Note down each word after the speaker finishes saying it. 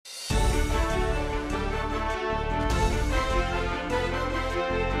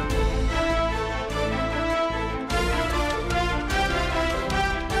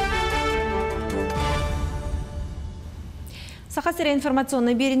Саха сирэ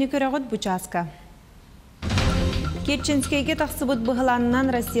информационнай биэрии көрөгөт бучаска. Керченскейге тақсыбыт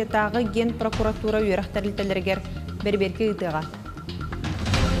бұғыланынан Россиятағы ген прокуратура үйрақтарылтелергер берберке ұйтыға.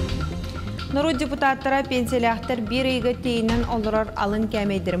 Нұру депутаттара пенсиялақтар биэрийге тейінен олырар алын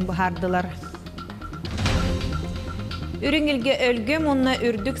кәмейдерін бұхардылар. Үріңілге өлгім онына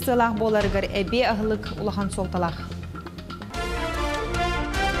үрдік сылақ боларғыр әбе ағылық ұлахан солталақ.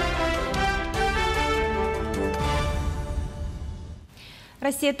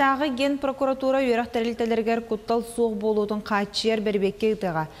 Россиятағы ген прокуратура үйрақтарылтелергер құттал соқ болудың қатшер бербекке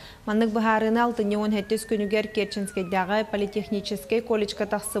ұтыға. Мандық бұхарыны Алтынньы 17 күнігер Керченскейдегі политехнический колледжға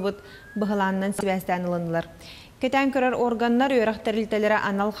тақсыбыт бұғыланынан сібәстен ұлынылар. Кетен көрер органдар үйрақтарылтелері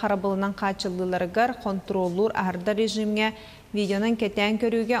анал қарабылынан қатшылыларығар контроллур ағырда режимге видеонын кетен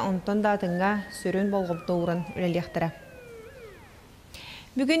көріге онтон датынға сүрін болғыпты ұрын үлелектірі.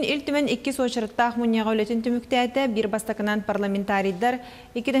 Бүгін iltümen 2 soçırıttaq мұнияға өлетін түміктәті бір бастақынан парламентарийдар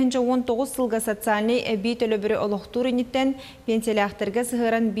 2019 сылға социальный әбей төлөбірі олықтур үніттен пенсиялақтырға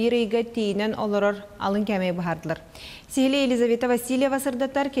сығыран биэрийге тейінен олырыр алын кәмей бұхардылар. Сихили Елизавета Васильева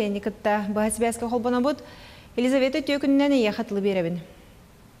сырдаттар кәйінікітті бағасыбәскі қолбана бұд. Елизавета түйекінінен еқатылы беребін.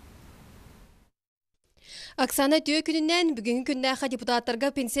 Оксана түйекінінен бүгінгі күннәға депутаттарға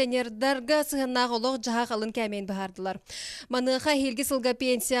пенсионердарға сығыннағы олық жағақ алын кәмейін бағардылар. Маныға хелгі сылға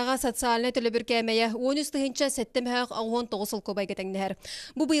пенсияға социальный төлі бір кәмейі 13 тұхынша 7 мәғ 19 сыл көбайға тәңнәр.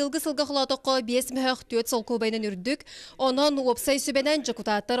 Бұл бұйылғы сылға құлатыққа 5 мәғ 4 сыл көбайынан үрдік, онын опсай сөбенен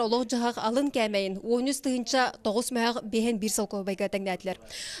депутаттар олық жағақ алын кәмейін 13 тұхынша 9 мәғ 1 сыл көбайға тәңнәділер.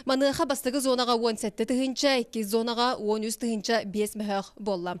 Маныға бастығы зонаға 17 тұхынша 2 зонаға 13 тұхынша 5 мәғ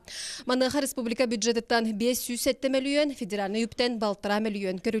болла. Маныға республика бюджеттан 507 миллион, федеральный үптен балтыра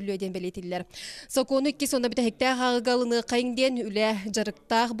миллион көрілуеден белетілер. Сокону 2 сонда біті хектар қағығалыны қайыңден үлі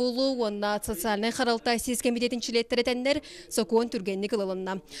жарықтақ болу, онна социальный қаралта сез комитетін чилеттеретенлер сокон түргенні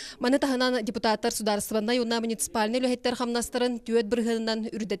қылылынна. Маны тағынан депутаттар сударыстыванна юна муниципальный үліхеттер қамнастырын түйет бірғынынан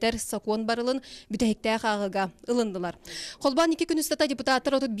үрдетер сокон барылын біті хектар қағыға ылындылар. Қолбан 2 күн үстата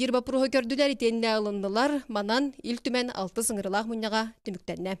депутаттар отыт бір бапырығы көрділер етеніне ылындылар, манан ил-түмен 6 сыңғырылақ мұнyaға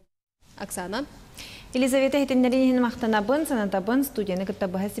түміктенне. Оксана. Елизавета хетеннеринен мақтанабын, санатабын студияны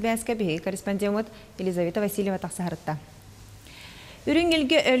кіттабы хасибәскі бейі корреспондент Елизавета Васильева тақсағырытта.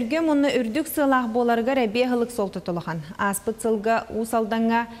 Үріңелге өлгі мұнны үрдік сылақ боларғар әбе ағылық сол тұтылыған. Аспыт сылға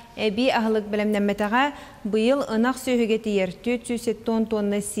ұсалданға әбе ағылық білімнәмметаға бұйыл ынақ сөйіге тейер 400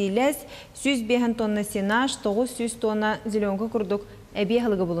 тонна силес, 105 тонна сенаш, 900 тонна зеленгі күрдік әбе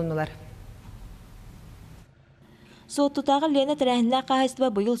ағылығы болунулар. Соттутағы Лена тәрәхінлі қағайстыба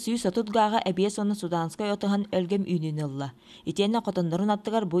бұйыл сүй сатутғаға әбе соны Суданскай отыған өлгем үйнен ұлла. Етені қотындырын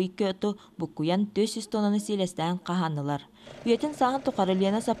аттығар бұй үкі өті бұққуян 400 тонаны селестән қағанылар. Үйетін сағын тұқары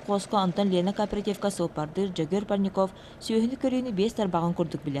Лена Сапқосқа онтан Лена кооперативка сопардыр Жөгер Парников сүйіні көріні 5 тарбағын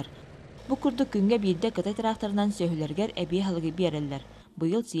күрдік білер. Бұл күрдік күнге бірді қытай тарақтарынан сөйлергер әбе халығы берелер.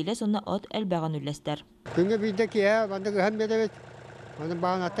 Бұйыл селес оны от әлбәғын үлестер. Күнге бірді кия, банда ғын бедевет. Оны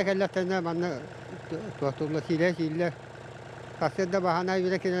бағын атта кәлләқтарына, банда туақтылы силе. Қасырда бағана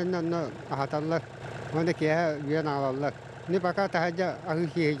үйрекенен оны ағаталар. Оны кия үйен алалар. Не бақа тағаджа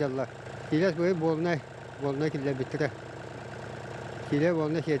ағы сейжалар. Силес бұй болына келі біттірі. Силе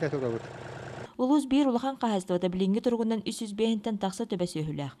болына сейті тұра бұд. Улус бір улахан қағаздывада білінгі тұрғынан 305-тен тақса төбәсі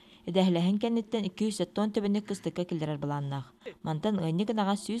өйіләқ. Эдәхіләхін кәнеттен 200 тонн төбінік қыстыққа келдерер бұланнақ. Мантан ғайнығын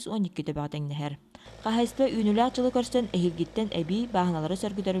аға 112 төбәғатың нәхер. Қағаздыва үйініләқ жылы көрстен әйілгеттен әбей бағыналары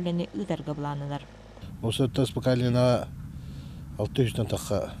сөргідеруләні ұйдарға бұланылар. Осы өттәс бұқалина 600-тен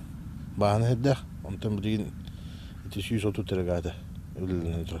таққа бағыны әддәқ. Онтан бірген 130 тәрігады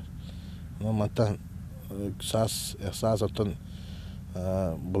өлілінен тұрады. Мантан саас оттан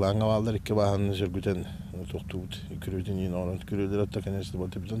Бұлаңға балдар 2 бағаны жүргіден тоқтуғыд. Күруден ең орын күрудер атта кәнесті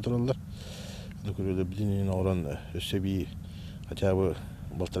болты бізден тұралдар. Күрудер бізден ең орын өссе бей қатябы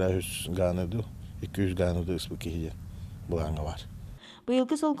болтыра 100 ғанырды, 200 ғанырды ұспы кейден бұлаңға бар.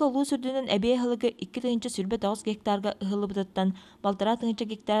 Бұйылғы солғы ұлу сүрдінің әбей ғылығы 2 сүрбе 9 гектарға ұғылы бұдаттан балтыра 9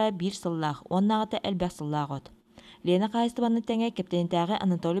 гектара 1 сыллақ, 10 ағыта әлбәқ сыллақ от. Лена қайыстыбаны тәңе кептенетәғі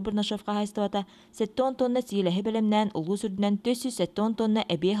Анатолий Бурнашов қайыстыбата 7 тонна сийләхі бәлемнән ұлу сүрдінен 407 тонна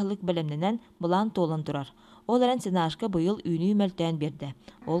әбей ғылық бәлемненен бұлан толын тұрар. Оларын сенашқа бұйыл үйні үмәлтән берді.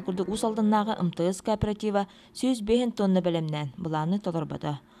 Ол күрді ұсалдыннағы ымтығыз кооператива 105 тонна бәлемнән бұланы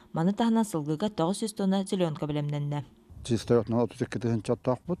толырбады. Маны тағынан сылғыға 900 тонна зеленка бәлемнәнне. 32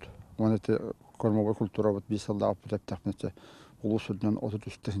 чаттақ бұд. Оны көрмөгі культура бұд 5 салдағы бұд әптәқнеті. Ұлу сүрдінен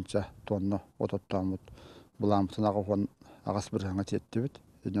 33 тонна отаттан бұд. Бұламытын ағуған ағас бір ғаңа тетті біт.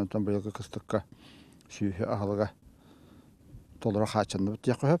 Едінен бұйылғы қыстыққа сүйі ағылыға толыра қачынды біт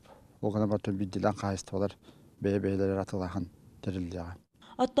деқі өп. Оғана бартын бидділен қайысты олар бәй-бәйлер атылаған терилдеға.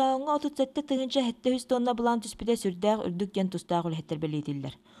 Оттауыңа 37 тыгынча хетте хүстонна булан түспіде сүрдәғ үрдік ден тұстағы үлхеттер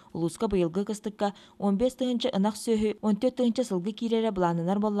белетілдер. Улуска быйылғы кыстыкка 15 тыгынча ынақ сөйі, 14 тыгынча сылғы кирері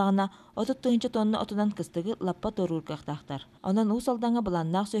буланынар боллағына 30 тыгынча тонны отынан кыстығы лаппа торуркақтақтар. Онан усалдаңа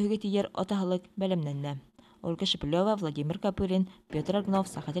буланнақ сөйіге тиер отахылық бәлемненне. Ольга Шепелева, Владимир Капырин, Петр Агнов,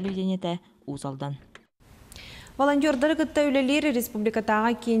 Саха телевидениеті, усалдан. Волонтердар кытта үлелері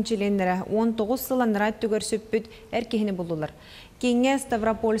республикатаға кейінчеленлері 19 сыланырат түгір сөппіт әркехіні болулар. Кеңе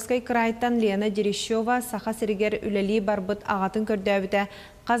Ставропольскай крайтан Лена Дерещева Саха сиригер үлели барбыт ағатын көрдәбіті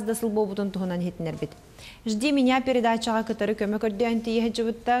қаздасыл бобутын тұғынан хетінер бит. Жди меня передачаға кытары көмі көрдән тейе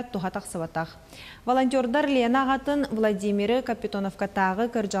жыбытта тұхатақ сыватақ. Волонтердар Лена ағатын Владимиры Капитоновка тағы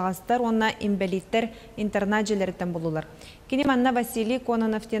кіржағастар, онна имбелиттер интернат желеріттен болулар. Кені манна Василий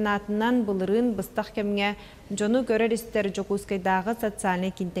Кононовтен атынан бұлырын бұстақ кемге жону көрер істер Жокускайдағы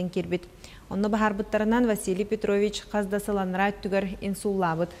социальный кинтен кербет. Онны бахарбыттарынан Василий Петрович қаздасыланыра түгір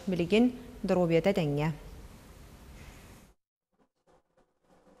инсуллабыт білеген дұробеті тәңге.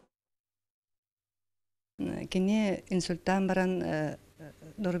 Кені инсульттан баран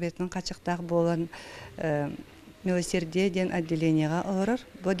дұрбетінің қачықтақ болан милосердие ден отделенияға ұғырыр.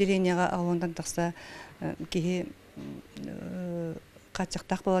 Бұл отделенияға алуындан тақса кейі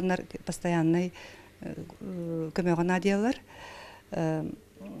қачықтақ боланлар постоянный көмеғана дейалар.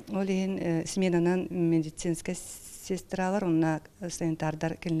 Ол ең сменанан медицинская сестралар, онна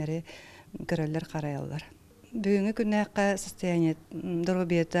санитардар келнері көрелер қарайалар. Бүгінгі күнәққа состояние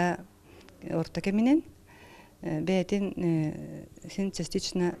дұрбеті орта кемінен, бәйтін сен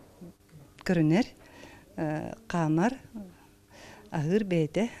частично көрінер, қамар, ағыр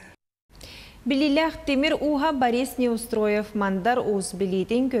бәйті. Билилях Темир Уха Борис Неустроев мандар уз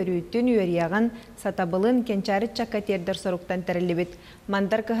билитин көрүттүн үйерияған сатабылын кенчары чакатердер соруктан тәрілібет.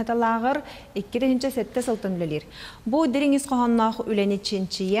 Мандар кыхаталағыр 2-7 сылтын үлелер. Бұ диріңіз қоғаннақ үләне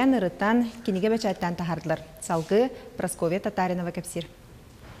ченчиян ырытан кенеге бәчаттан тахардылар. Салғы Прасковия Татаринова кәпсір.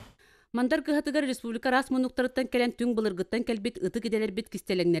 Мандар кыһатыгар республика рас мунуктарыттан келен түң былыргыттан келбит ыты киделер бит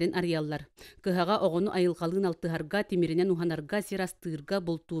кистелеңнерин арыяллар. Кыһага огону айылгалын алтыһарга, тимиринен уханарга, сирастырга,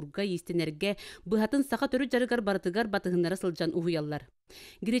 болтурга, истенерге, быһатын саха төрү жарыгар барытыгар батыһыннара сылжан уһуяллар.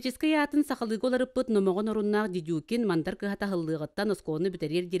 Греческая атын сахалыгы оларыппыт номогон оруннаах дидюкин мандар кыһата хыллыгыттан оскоonu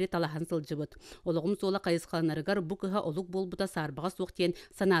битерер дири талахан сылжыбыт. Ологум сола кайыскаланарыгар бу кыһа олук болбута саарбага суохтен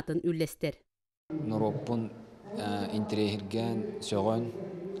санатын үллестер. Нороппун интерегирген сөгөн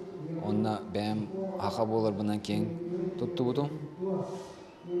Онна бәм аха болар бынан кең тұтты бұдым.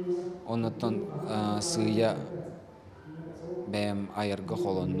 Оннаттан сыя бәм айырға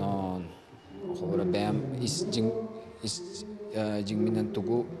қолоннан. Бәм жingminен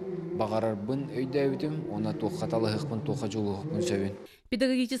тұғу бағарар бұн өйді өйдім. Онна тұқаталы ғықпын, тұқа жолы ғықпын сөйін.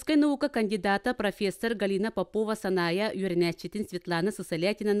 Педагогическая наука кандидата профессор Галина Попова-Саная юренәчетін Светлана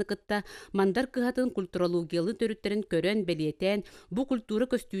Сысалятинаны кытта мандар кыһатын культурологиялы төрүттерин көрөн белиетен бу культура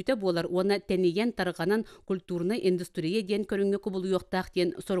көстүүтэ болар оны тенийен тарганан культурный индустрия ден көрүнгө кубулуйоктак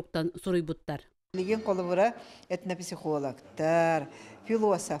ден соруктан соруйбуттар. Леген колыбыра этнопсихологтар,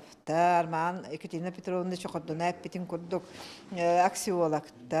 философтар, ман Екатерина Петровна чоқырдына әппетін күрдік,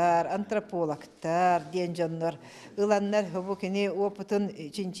 аксиологтар, антропологтар, денжанлар, ыланлар бұл кені опытын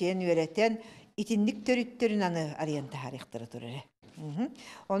чинчен үйреттен итинник төріттерін аны ариянта харықтыры тұрыры.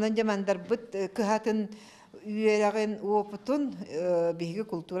 Онан жамандар бұд күхатын үйереген опытын бейгі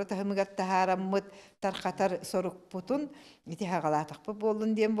культура тахымығар тахараммыд тарқатар сорук путун ити хагалатақпы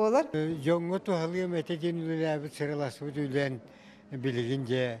болын дем болар. Жоңғы тухалғы мәтеден үліләбіт сырыласы бұд үлен білігін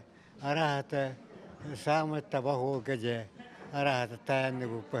же, арахаты самы табақ олға же, арахаты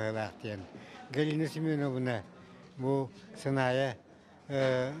таянны бұл пығылақтен. Галина Семеновна бұл сынайы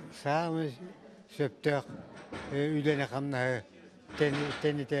самы сөптіқ үлені қамнағы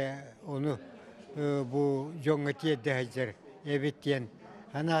тәніте оны бұл жоңғы тиедді әйзір әбеттен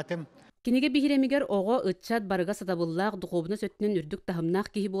анатым. Кинеге бихиремигер ого ытчат барыга сатабыллаах духовна сөттүнен үрдүк тахымнаах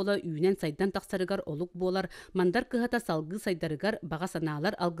киһи бола үйнен сайдан тахсарыгар олук болар, мандар кыһата салгы сайдарыгар бага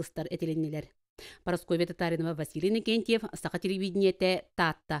санаалар алгыстар этиленнелер. Парасковия Татаринова, Василий Никентьев, Саха телевидениете,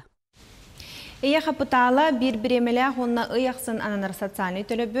 Татта. Эйя хапытала бир-биремеле хонна ыяқсын ананар социальный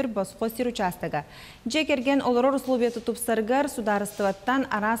төлөбүр босқосир участага. Жекерген олорор условия тутупсаргар сударыстываттан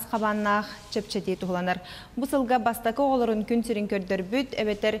арас қабаннақ чепчети тухланар. Бусылга бастакы олорун күн сирин көрдөр бүт,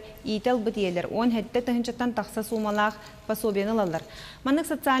 эбетер ийтел бытиелер. Он хетте тахынчаттан тақса сумалақ пособияны лалар. Маннык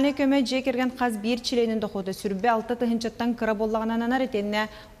социальный көмө жекерген қаз бир чиленин доходы сүрбе 6 тахынчаттан кыра боллағын ананар етенне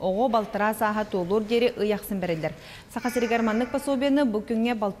оғы балтыра саха толур дери ыяқсын берелер. Саха сиригер маннык пособияны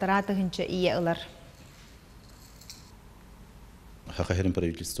бүкүнге балтыра тахынча ие ылар. Хакахерин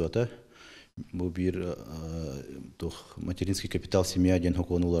правительството Бу бир материнский капитал семья ден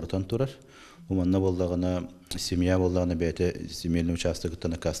хоконулардан турар. Уманна болдагына семья болдагына бәте земельный участок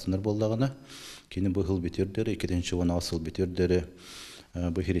тана кастынар болдагына. Кини бу хыл битердер, икенче вона асыл битердер.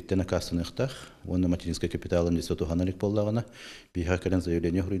 Бу хириттен кастыныктах, оны материнский капиталын десоту ханалик болдагына. Биха келен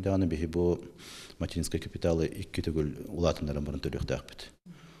заявление хуридагына бихи бу материнский капиталы 2 түгел улатыннарын барын төлөктак бит.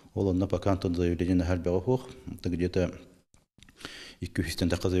 Ол онна пока антон заявление хәлбәгә хох, где-то 200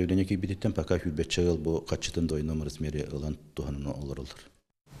 тән заявление кибиттен пока хүлбәтчәл бу качытын дойны размере алан туханны олырылыр.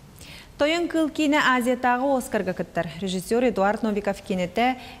 Тойын кыл кине Азиятағы Оскарға кыттар. Режиссер Эдуард Новиков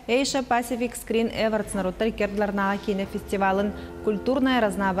кинете Asia Pacific Screen Awards народтар кердларнага кине фестивалын «Культурное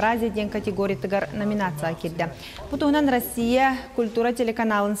разнообразие» ден категориятыгар номинация кирді. Бұтуғынан Россия культура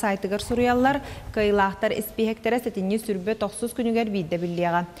телеканалын сайтыгар суруяллар кайлақтар испехектері сәтінне сүрбе 90 күнігер бейді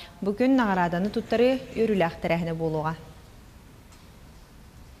білдеға. Бүкін нағараданы тұттары өріләқтір әхіне болуға.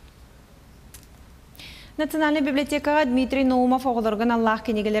 Национальный библиотекаға Дмитрий Наумов оғылырған Аллах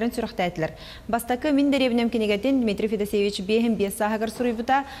кенегелерін сүріқтәйтілер. Бастақы мен дәребінем кенегетін Дмитрий Федосевич бейхін бес сағығыр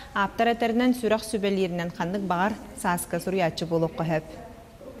сұруйбыта аптар әтәрінен сүрақ сөбелерінен қандық бағар сасқа сұруятчы болып қойып.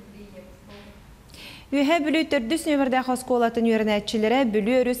 Үйе бүлі 400 нөмірді қосқолатын өрінәтчілері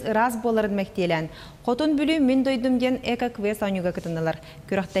бүлі өріс ыраз боларын мәктелен. Қотын бүлі мен дойдымден эко-квест ануға кітінілер.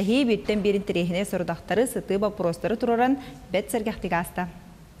 Күріқтәхи беттен берін тірехіне сұрдақтары сыты бапыростары тұрырын бәт сәргәқтігі аста.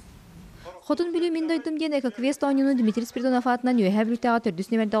 Хотун билүү мен дойдум ден эко-квест оңюну Дмитрий Спиридонов атынан үйе бүлітаға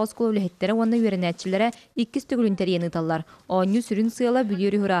 400 нөмірді қосқол өліхеттері онны үйерінәтчілері 2 түгілін тәрені талар. Оңю сүрін сыйла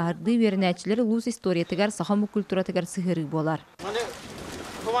бүлері хүрағырды үйерінәтчілері лус историятыгар, сахамы культуратыгар сығыры болар.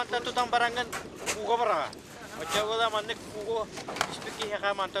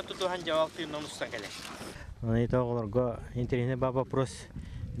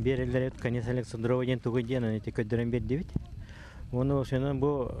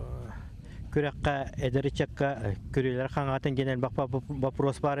 Күрәккә әдәричәккә күреләр хаңатын генел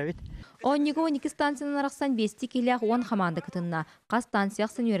вопрос бар бит. Онниго 12 станциянын араксан 5 килях 10 команда кытынна. Кас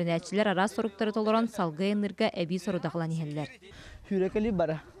станциясын өренәтчиләр ара соруктары толоран салгы энерга әби сорудагылан иһелләр. Хүрәкәли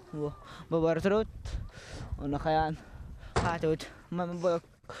бара. Бу бар торот. Оны хаян. Хатут. Мам бу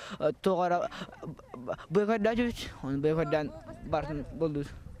тогара бөгәдә җүч. Оны бөгәдән барын булды.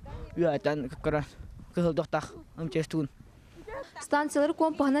 Юатан кыра. Кылдыктак. Амчестун. Станциялар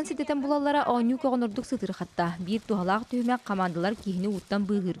компаханан сететен булалара оңю когонордук сытыр хатта. Бир тухалак түймәк командалар кихини уттан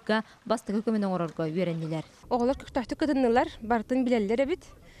быгырга бастыгы көмөнөн орорго үйрәннеләр. Оголор күктахты кытыннылар, бартын билелләр бит.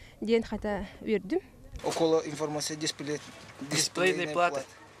 Ден хата үрдүм. Около информация дисплейный плата.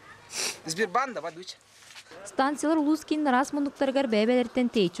 Сбербанда бадуч. Станциялар Лускин раз мундуктаргар бәбәләртен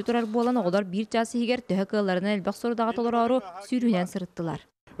тейчү турар болан оголор бир час игер төһәкәләренә элбәк сордага толорору сүрүнән сырыттылар.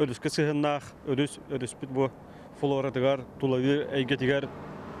 Өдөскә сыгыннак, өдөс бит бу. Флоратыгар, тулави әйгетигар,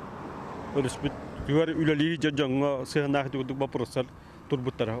 өріспіт, түгер үләлі жаңға сығынақ дүгідік бапырыстар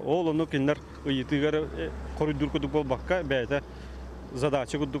тұрбыттара. Ол оны кенлер ұйытыгар коридор күдік бол баққа бәйті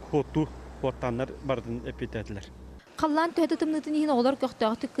задачы күдік хотту, хоттанлар бардың әпетәділер. Қаллан төһәті тымнытын ең олар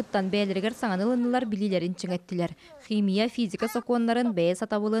көқтіғатық күттан бәйлерігер саңанылынылар білилерін чыңәттілер. Химия, физика сокуанларын бәйе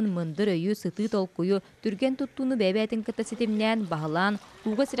сатабылын, мындыр өйі, сыты толқуyu, түрген тұттуыны бәйбәйтін кітті сетемнен, бағылан,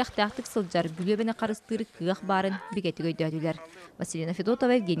 уға сирақтақтық сылжар бүлебені қарыстыры күйіқ барын бігеті көйдөділер. Василина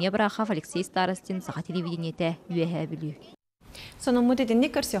Федотова, Евгения Брахов, Алексей Старостин, Саха телевидениеті, үйе білі. Соның мұтетінне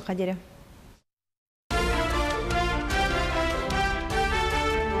көрсе қадері.